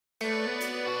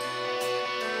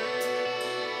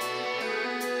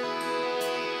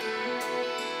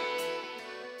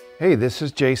Hey, this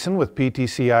is Jason with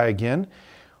PTCI again.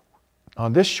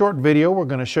 On this short video, we're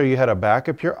going to show you how to back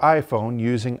up your iPhone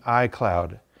using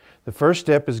iCloud. The first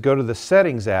step is go to the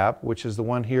Settings app, which is the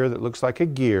one here that looks like a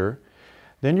gear.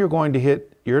 Then you're going to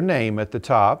hit your name at the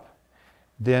top,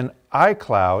 then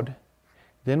iCloud.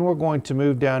 Then we're going to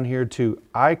move down here to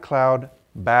iCloud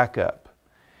Backup.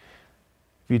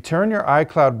 If you turn your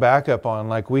iCloud Backup on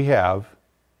like we have,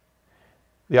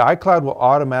 the iCloud will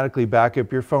automatically back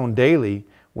up your phone daily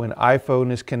when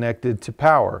iPhone is connected to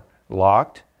power,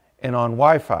 locked, and on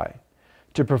Wi-Fi.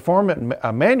 To perform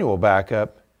a manual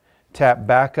backup, tap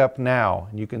Backup Now.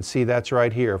 You can see that's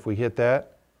right here. If we hit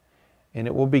that, and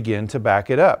it will begin to back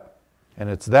it up. And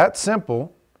it's that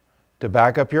simple to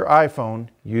back up your iPhone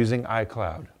using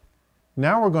iCloud.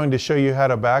 Now we're going to show you how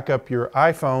to back up your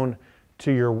iPhone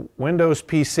to your Windows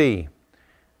PC.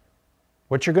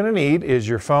 What you're going to need is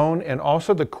your phone and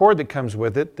also the cord that comes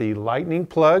with it, the lightning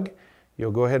plug.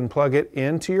 You'll go ahead and plug it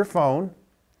into your phone,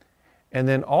 and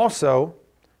then also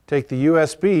take the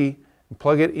USB and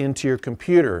plug it into your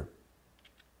computer.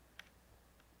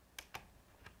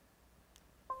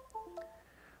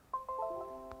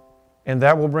 And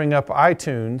that will bring up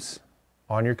iTunes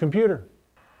on your computer.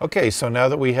 Okay, so now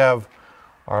that we have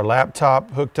our laptop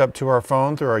hooked up to our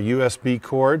phone through our USB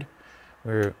cord,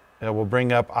 that will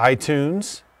bring up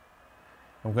iTunes.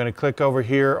 I'm going to click over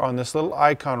here on this little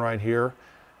icon right here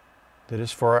that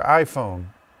is for our iPhone,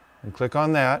 and click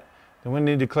on that. Then we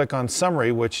need to click on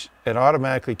Summary, which it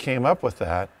automatically came up with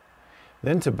that.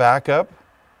 Then to back it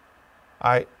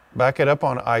up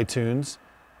on iTunes,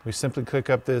 we simply click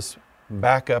up this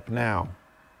Backup Now,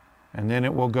 and then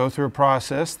it will go through a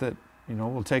process that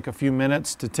will take a few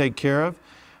minutes to take care of,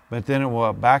 but then it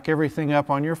will back everything up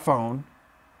on your phone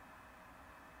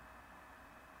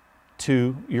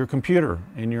to your computer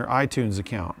in your iTunes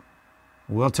account.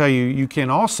 We'll tell you, you can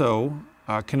also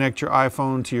connect your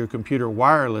iPhone to your computer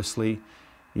wirelessly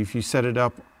if you set it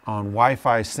up on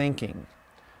Wi-Fi syncing.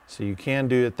 So you can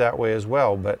do it that way as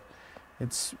well, but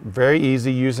it's very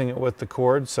easy using it with the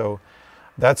cord. So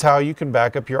that's how you can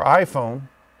back up your iPhone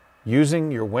using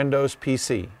your Windows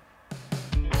PC.